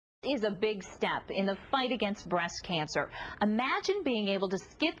Is a big step in the fight against breast cancer. Imagine being able to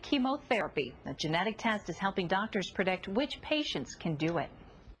skip chemotherapy. A genetic test is helping doctors predict which patients can do it.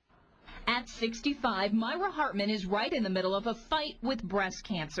 At 65, Myra Hartman is right in the middle of a fight with breast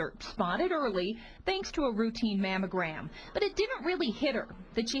cancer, spotted early thanks to a routine mammogram. But it didn't really hit her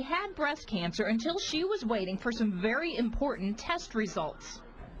that she had breast cancer until she was waiting for some very important test results.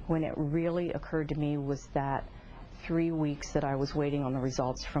 When it really occurred to me was that 3 weeks that I was waiting on the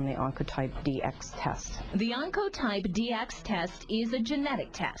results from the Oncotype Dx test. The Oncotype Dx test is a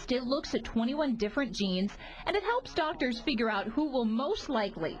genetic test. It looks at 21 different genes, and it helps doctors figure out who will most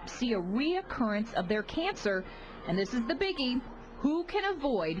likely see a reoccurrence of their cancer. And this is the biggie: who can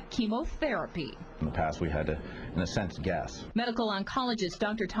avoid chemotherapy? In the past, we had to, in a sense, guess. Medical oncologist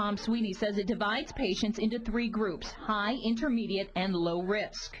Dr. Sweeney says it divides patients into 3 groups: high, intermediate, and low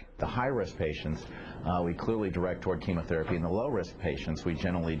risk. The high-risk patients, we clearly direct toward chemotherapy, and the low-risk patients, we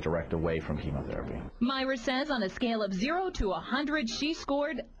generally direct away from chemotherapy. Myra says on a scale of 0 to 100, she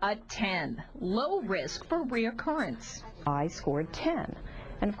scored a 10. Low risk for reoccurrence. I scored 10.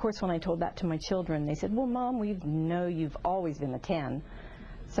 And of course, when I told that to my children, they said, well, Mom, we know you've always been a 10.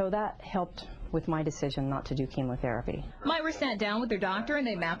 So that helped with my decision not to do chemotherapy. Myra sat down with her doctor and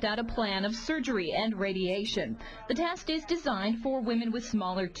they mapped out a plan of surgery and radiation. The test is designed for women with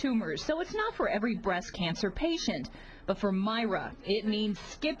smaller tumors, so it's not for every breast cancer patient. But for Myra, it means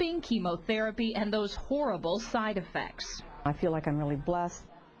skipping chemotherapy and those horrible side effects. I feel like I'm really blessed.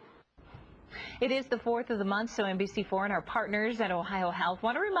 It is the 4th of the month, so NBC4 and our partners at OhioHealth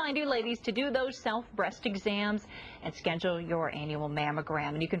want to remind you, ladies, to do those self-breast exams and schedule your annual mammogram.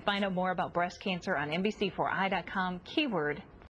 And you can find out more about breast cancer on NBC4i.com, keyword